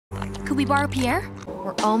Could we borrow Pierre?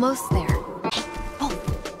 We're almost there. Oh,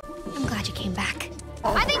 I'm glad you came back.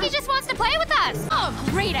 I think he just wants to play with us. Oh,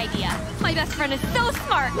 great idea. My best friend is so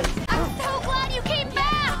smart. I'm so glad you came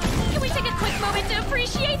back. Can we take a quick moment to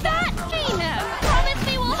appreciate that? Caleb, promise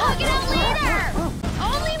me we'll hug it out later.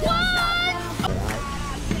 Only once.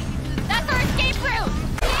 That's our escape route.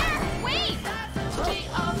 Here, wait.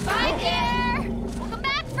 Bye, Pierre. We'll come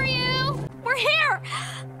back for you. We're here.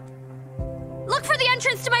 Look for the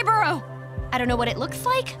entrance to my burrow. I don't know what it looks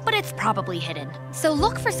like, but it's probably hidden. So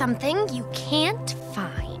look for something you can't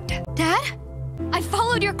find. Dad? I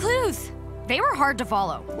followed your clues. They were hard to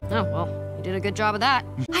follow. Oh, well, you did a good job of that.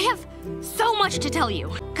 I have so much to tell you.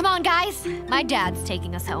 Come on, guys. My dad's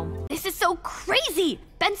taking us home. This is so crazy.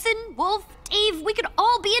 Benson, Wolf, Dave, we could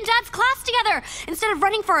all be in Dad's class together. Instead of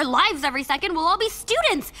running for our lives every second, we'll all be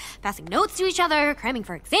students, passing notes to each other, cramming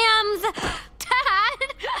for exams.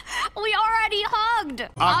 Dad, we already hugged.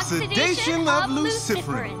 Oxidation of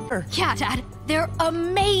luciferin. Yeah, Dad, they're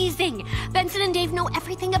amazing. Benson and Dave know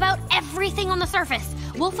everything about everything on the surface.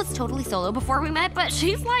 Wolf was totally solo before we met, but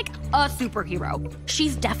she's like a superhero.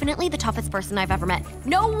 She's definitely the toughest person I've ever met.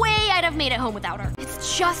 No way I'd have made it home without her.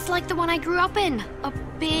 It's just like the one I grew up in. A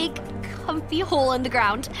big, comfy hole in the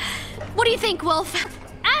ground. What do you think, Wolf?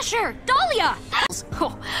 Asher, Dahlia!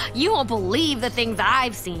 Oh, you won't believe the things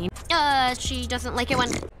I've seen. She doesn't like it when...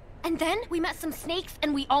 And then we met some snakes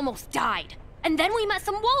and we almost died. And then we met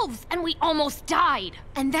some wolves and we almost died.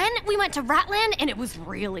 And then we went to Ratland and it was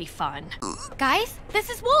really fun. Guys, this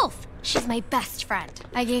is Wolf. She's my best friend.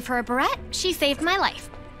 I gave her a barrette, she saved my life.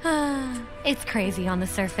 It's crazy on the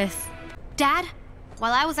surface. Dad,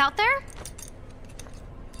 while I was out there,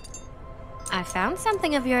 I found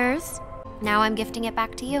something of yours. Now I'm gifting it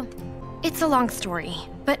back to you. It's a long story,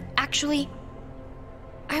 but actually,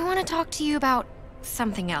 I want to talk to you about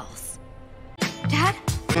something else. Dad?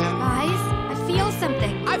 Guys, I feel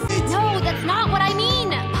something. No, that's not what I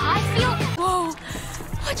mean. I feel... Whoa,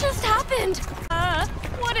 what just happened?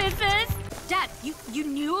 What is this? Dad, you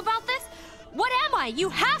knew about this? What am I? You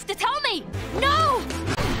have to tell me. No!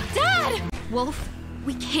 Dad! Wolf,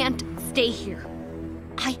 we can't stay here.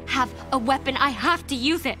 I have a weapon. I have to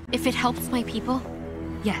use it. If it helps my people,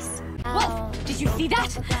 yes. Wolf, did you see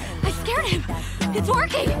that? I scared him. It's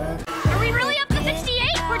working. Are we really up to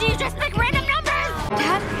 68? Or do you just pick random numbers?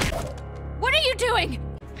 Dad, what are you doing?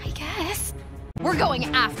 I guess. We're going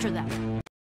after them.